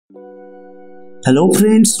Hello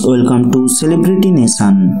friends, welcome to Celebrity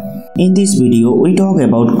Nation. In this video, we talk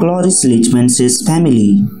about Cloris Leachman's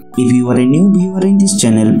family. If you are a new viewer in this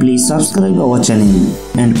channel, please subscribe our channel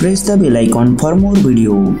and press the bell icon for more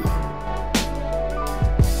video.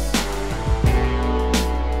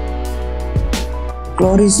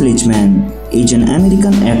 Cloris Leachman is an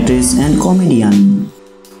American actress and comedian.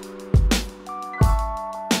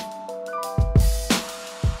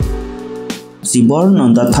 She born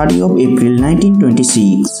on the 30th of April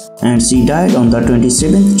 1926 and she died on the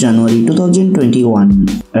 27th January 2021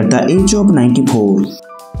 at the age of 94.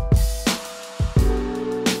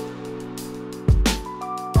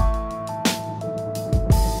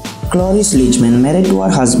 Cloris Leachman married to her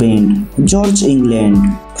husband, George Englund,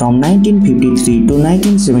 from 1953 to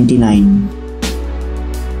 1979.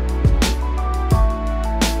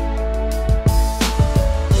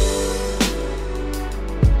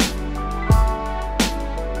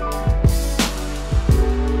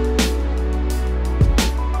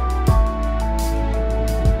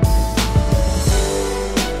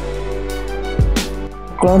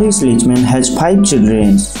 Cloris Leachman has 5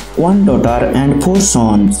 children, 1 daughter and 4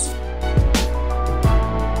 sons.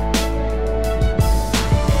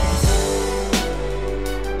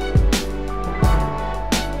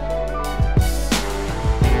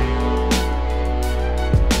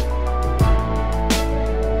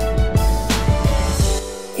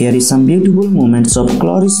 Here is some beautiful moments of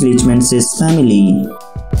Cloris Leachman's family.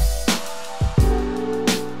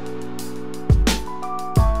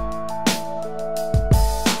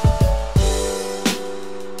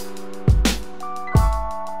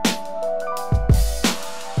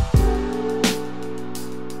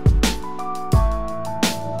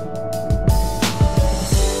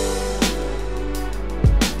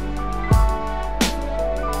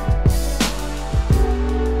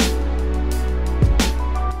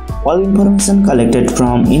 All information collected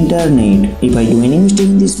from internet. If I do any mistake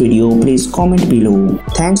in this video, please comment below.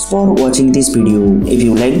 Thanks for watching this video. If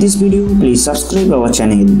you like this video, please subscribe our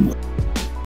channel.